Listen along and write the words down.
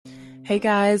Hey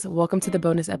guys, welcome to the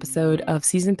bonus episode of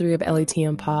season 3 of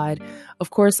LATM Pod. Of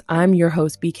course, I'm your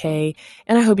host, BK,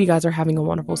 and I hope you guys are having a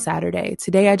wonderful Saturday.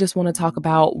 Today, I just want to talk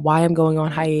about why I'm going on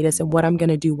hiatus and what I'm going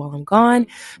to do while I'm gone.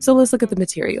 So let's look at the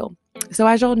material. So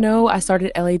as y'all know, I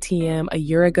started LATM a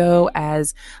year ago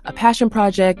as a passion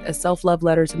project, a self-love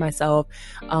letter to myself,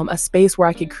 a space where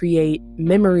I could create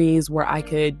memories, where I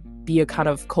could be a kind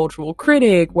of cultural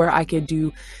critic, where I could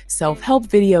do self-help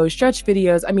videos, stretch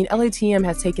videos. I mean, LATM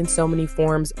has taken so many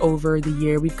forms over the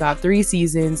year. We've got 3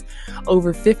 seasons,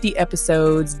 over 50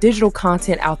 episodes, digital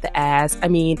content out the ass. I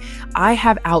mean, I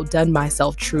have outdone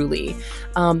myself truly.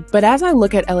 But as I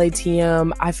look at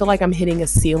LATM, I feel like I'm hitting a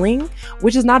ceiling,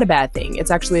 which is not a bad thing. It's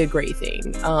actually a great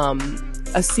thing.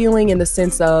 A ceiling in the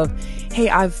sense of, hey,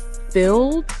 I've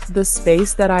filled the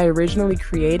space that I originally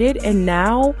created, and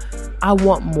now I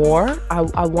want more.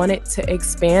 I want it to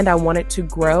expand. I want it to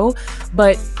grow.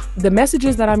 But the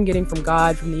messages that I'm getting from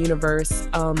God, from the universe,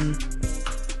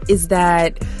 is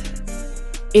that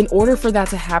in order for that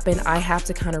to happen, I have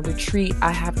to kind of retreat.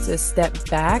 I have to step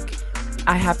back.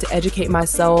 I have to educate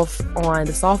myself on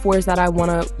the softwares that I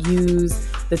want to use,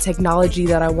 the technology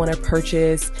that I want to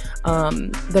purchase,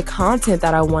 the content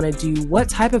that I want to do, what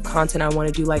type of content I want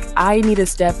to do. Like, I need to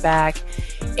step back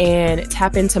and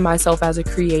tap into myself as a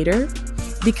creator,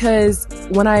 because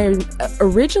when I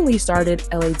originally started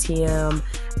LATM,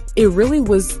 it really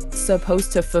was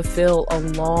supposed to fulfill a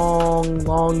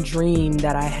long dream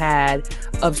that I had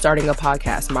of starting a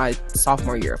podcast my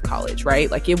sophomore year of college, right?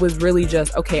 Like, it was really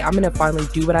just, okay, I'm going to finally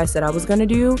do what I said I was going to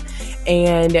do,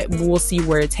 and we'll see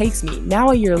where it takes me.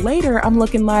 Now, a year later, I'm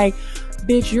looking like,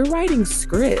 bitch, you're writing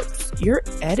scripts, you're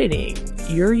editing,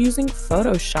 you're using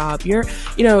Photoshop,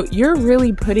 you're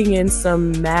really putting in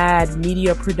some mad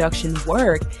media production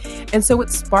work. And so it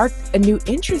sparked a new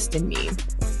interest in me.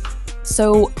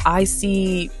 So I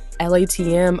see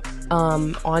LATM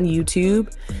on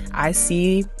YouTube. I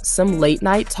see some late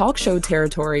night talk show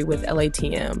territory with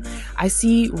LATM. I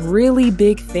see really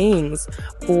big things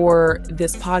for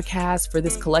this podcast, for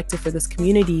this collective, for this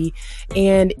community.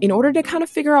 And in order to kind of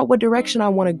figure out what direction I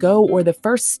want to go, or the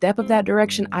first step of that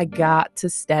direction, I got to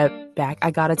step back.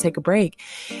 I got to take a break.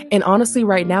 And honestly,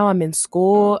 right now I'm in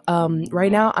school.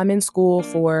 I'm in school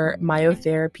for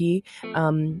myotherapy.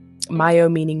 Myo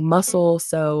meaning muscle,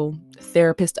 so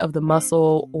therapist of the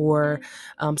muscle, or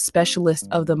specialist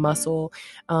of the muscle.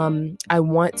 I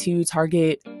want to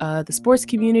target the sports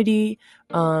community,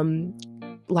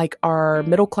 like our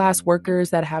middle class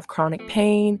workers that have chronic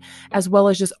pain, as well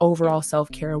as just overall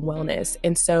self-care and wellness.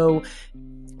 And so,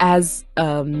 as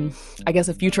I guess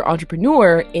a future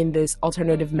entrepreneur in this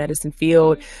alternative medicine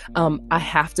field, I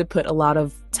have to put a lot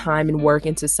of time and work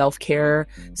into self-care,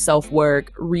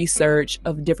 self-work, research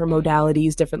of different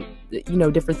modalities, different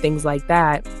things like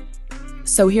that.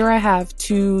 So here I have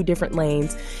 2 different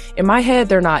lanes. In my head,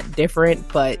 they're not different,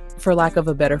 but for lack of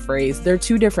a better phrase, they're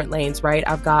 2 different lanes, right?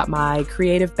 I've got my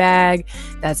creative bag,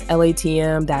 that's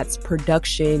LATM, that's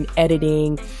production,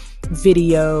 editing,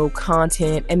 video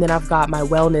content, and then I've got my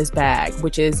wellness bag,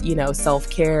 which is,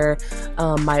 self-care,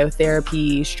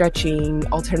 myotherapy, stretching,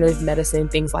 alternative medicine,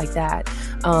 things like that.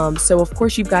 So of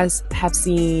course you guys have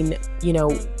seen,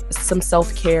 some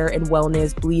self-care and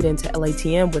wellness bleed into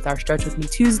LATM with our Stretch With Me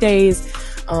Tuesdays,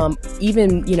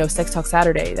 even, Sex Talk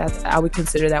Saturday. I would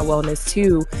consider that wellness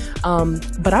too.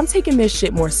 But I'm taking this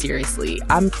shit more seriously.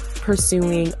 I'm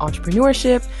pursuing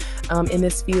entrepreneurship in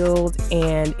this field,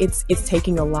 and it's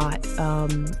taking a lot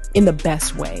in the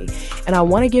best way. And I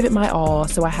want to give it my all,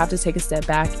 so I have to take a step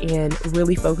back and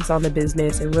really focus on the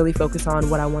business and really focus on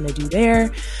what I want to do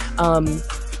there.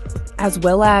 As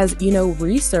well as,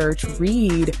 research,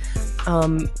 read,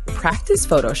 practice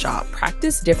Photoshop,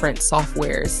 practice different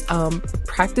softwares,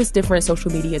 practice different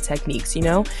social media techniques,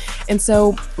 And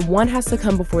so one has to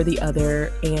come before the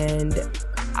other. And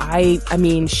I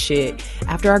mean, shit,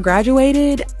 after I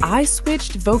graduated, I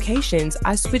switched vocations,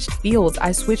 I switched fields,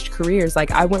 I switched careers.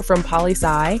 Like, I went from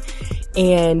poli-sci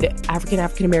and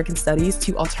African American studies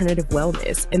to alternative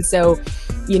wellness. And so,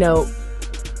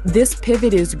 this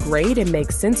pivot is great. It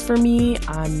makes sense for me.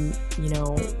 I'm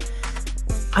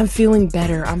feeling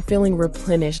better. I'm feeling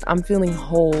replenished. I'm feeling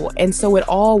whole. And so it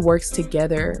all works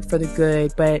together for the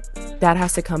good, but that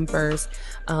has to come first.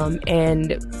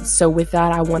 And so with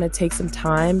that, I want to take some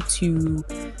time to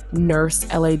nurse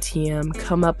LATM,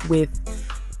 come up with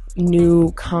new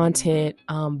content,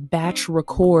 batch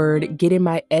record, get in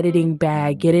my editing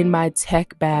bag, get in my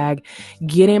tech bag,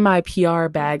 get in my PR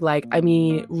bag,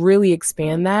 really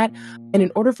expand that. And in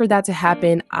order for that to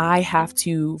happen, I have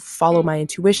to follow my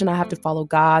intuition. I have to follow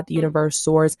God, the universe,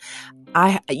 source.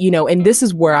 And this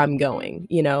is where I'm going,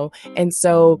 and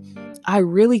so I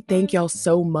really thank y'all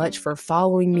so much for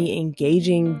following me,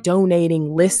 engaging,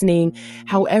 donating, listening,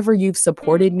 however you've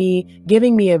supported me,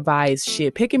 giving me advice,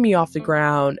 picking me off the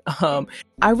ground.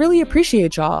 I really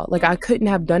appreciate y'all. Like, I couldn't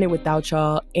have done it without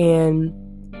y'all. And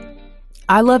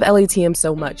I love LATM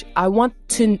so much. I want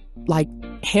to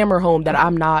hammer home that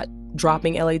I'm not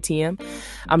dropping LATM.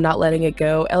 I'm not letting it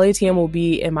go. LATM will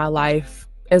be in my life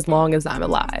as long as I'm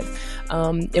alive,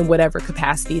 in whatever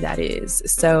capacity that is.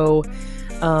 So,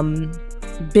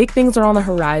 big things are on the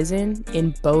horizon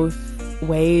in both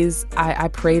ways. I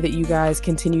pray that you guys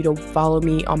continue to follow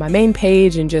me on my main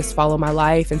page and just follow my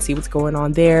life and see what's going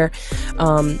on there.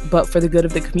 But for the good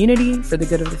of the community, for the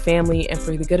good of the family, and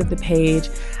for the good of the page,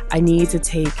 I need to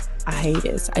take a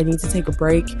hiatus. I need to take a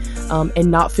break, and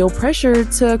not feel pressure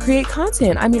to create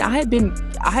content. I mean, I had been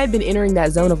entering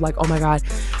that zone of like, oh my God,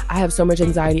 I have so much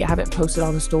anxiety. I haven't posted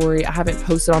on a story. I haven't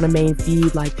posted on a main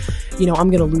feed. Like, I'm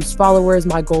going to lose followers.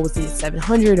 My goal was to get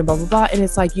 700 and blah, blah, blah. And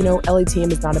it's like,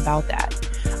 LATM is not about that.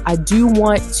 I do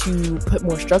want to put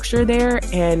more structure there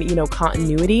and,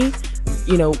 continuity,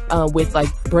 with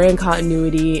like brand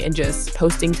continuity and just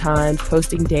posting times,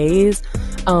 posting days.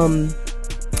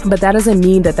 But that doesn't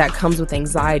mean that comes with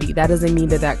anxiety. That doesn't mean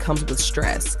that comes with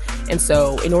stress. And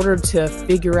so in order to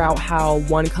figure out how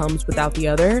one comes without the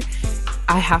other,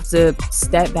 I have to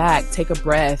step back, take a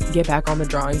breath, get back on the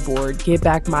drawing board, get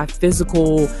back my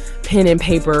physical pen and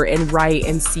paper and write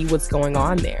and see what's going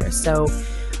on there. So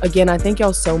again, I thank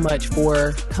y'all so much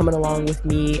for coming along with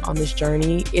me on this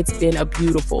journey. It's been a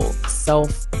beautiful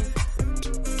self-care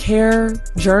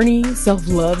journey,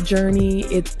 self-love journey.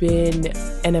 It's been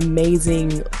an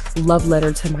amazing love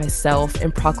letter to myself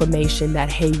and proclamation that,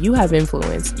 hey, you have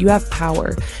influence, you have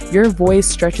power, your voice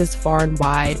stretches far and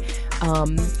wide.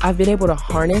 I've been able to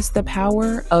harness the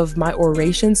power of my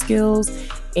oration skills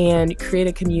and create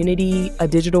a community, a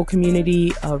digital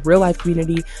community, a real life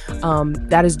community,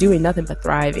 that is doing nothing but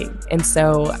thriving. And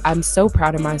so I'm so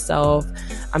proud of myself.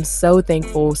 I'm so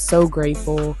thankful, so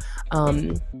grateful.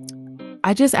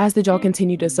 I just ask that y'all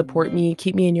continue to support me,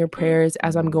 keep me in your prayers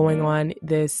as I'm going on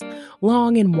this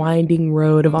long and winding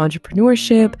road of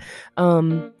entrepreneurship.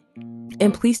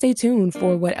 And please stay tuned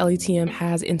for what LATM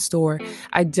has in store.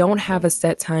 I don't have a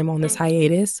set time on this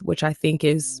hiatus, which I think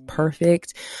is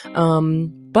perfect.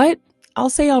 But I'll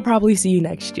say I'll probably see you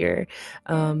next year.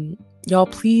 Y'all,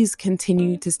 please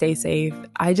continue to stay safe.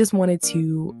 I just wanted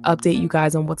to update you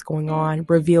guys on what's going on,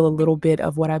 reveal a little bit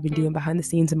of what I've been doing behind the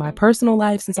scenes in my personal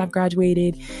life since I've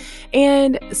graduated,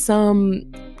 and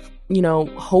some,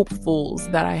 hopefuls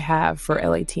that I have for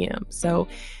LATM. So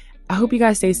I hope you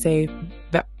guys stay safe.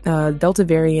 Delta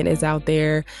variant is out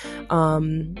there.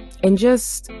 And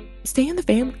just stay in the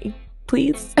family,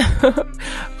 please.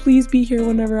 Please be here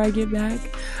whenever I get back.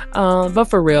 But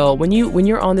for real, when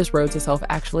you're on this road to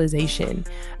self-actualization,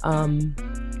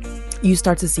 you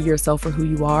start to see yourself for who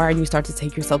you are, and you start to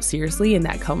take yourself seriously, and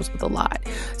that comes with a lot.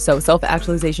 So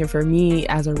self-actualization for me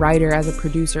as a writer, as a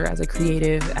producer, as a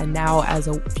creative, and now as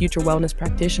a future wellness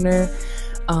practitioner,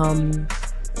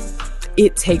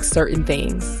 it takes certain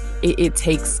things. It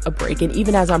takes a break. And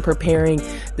even as I'm preparing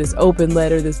this open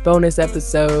letter, this bonus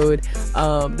episode,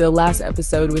 the last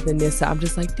episode with Anissa, I'm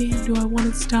just like, damn, do I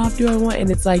want to stop?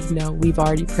 And it's like, no, we've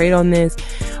already prayed on this.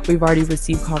 We've already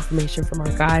received confirmation from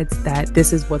our guides that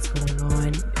this is what's going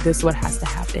on. This is what has to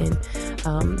happen.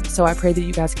 So I pray that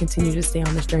you guys continue to stay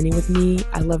on this journey with me.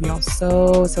 I love y'all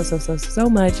so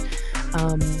much.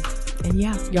 And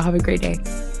yeah, y'all have a great day.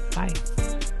 Bye.